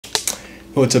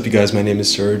What's up you guys, my name is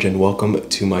Serge and welcome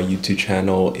to my YouTube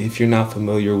channel. If you're not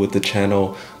familiar with the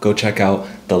channel, go check out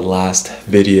the last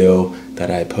video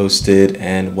that I posted,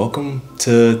 and welcome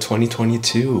to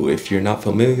 2022. If you're not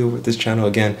familiar with this channel,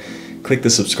 again, click the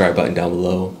subscribe button down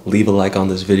below, leave a like on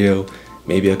this video,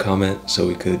 maybe a comment so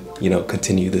we could,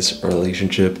 continue this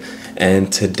relationship.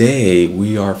 And today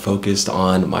we are focused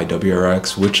on my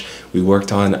WRX, which we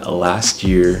worked on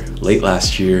late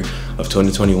last year of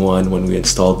 2021 when we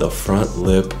installed the front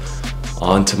lip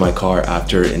onto my car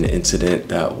after an incident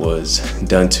that was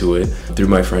done to it through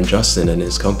my friend Justin and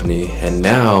his company. And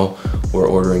now we're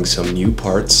ordering some new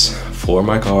parts for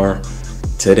my car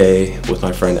today with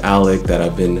my friend Alec that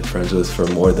I've been friends with for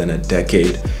more than a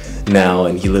decade now,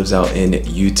 and he lives out in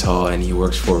Utah and he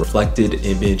works for Reflected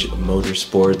Image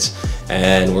Motorsports.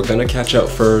 And we're gonna catch up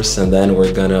first, and then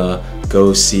we're gonna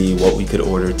go see what we could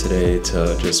order today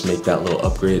to just make that little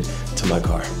upgrade to my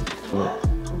car.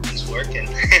 It's working.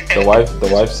 the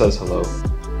wife says hello.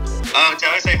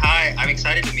 Tell her say hi. I'm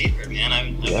excited to meet her, man.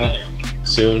 I'm yeah.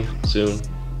 Soon.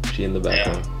 She in the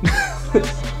background. Yeah.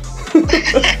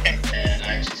 And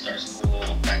I actually start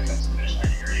school back up to finish my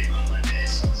degree on Monday,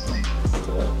 so it's like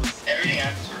everything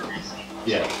happens for a reason.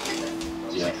 Yeah.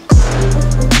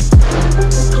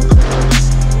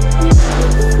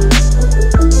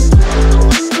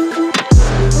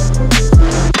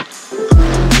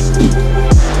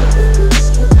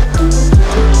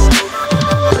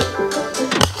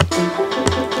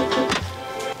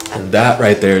 And that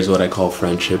right there is what I call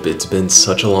friendship. It's been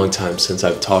such a long time since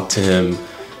I've talked to him,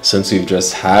 since we've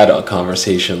just had a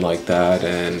conversation like that,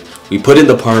 and we put in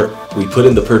the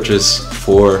purchase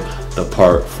for the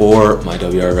part for my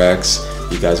WRX.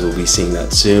 You guys will be seeing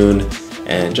that soon.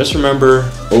 And just remember,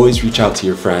 always reach out to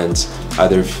your friends,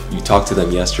 either if you talked to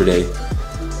them yesterday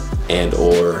and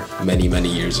or many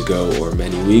years ago, or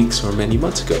many weeks or many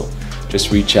months ago.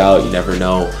 Just reach out. You never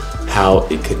know how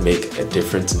it could make a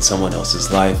difference in someone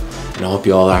else's life. And I hope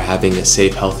you all are having a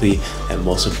safe, healthy, and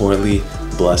most importantly,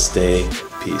 blessed day.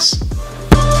 Peace.